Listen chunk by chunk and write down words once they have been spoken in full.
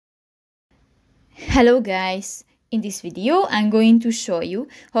Hello guys! In this video I'm going to show you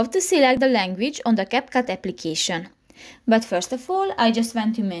how to select the language on the CapCut application. But first of all, I just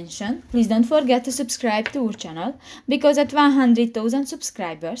want to mention, please don't forget to subscribe to our channel, because at 100,000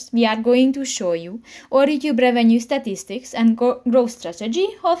 subscribers we are going to show you our YouTube revenue statistics and growth strategy,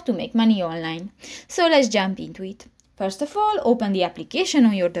 how to make money online. So let's jump into it. First of all, open the application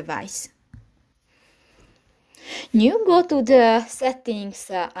on your device. You go to the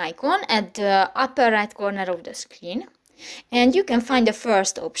settings icon at the upper right corner of the screen, and you can find the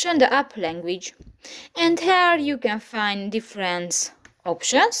first option, the app language. And here you can find different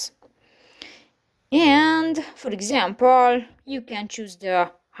options. And for example, you can choose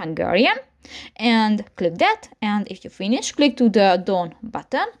the Hungarian and click that, and if you finish, click to the Done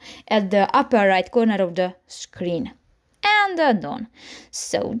button at the upper right corner of the screen. And done.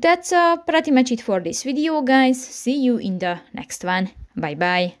 So that's pretty much it for this video, guys. See you in the next one. Bye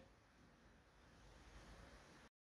bye.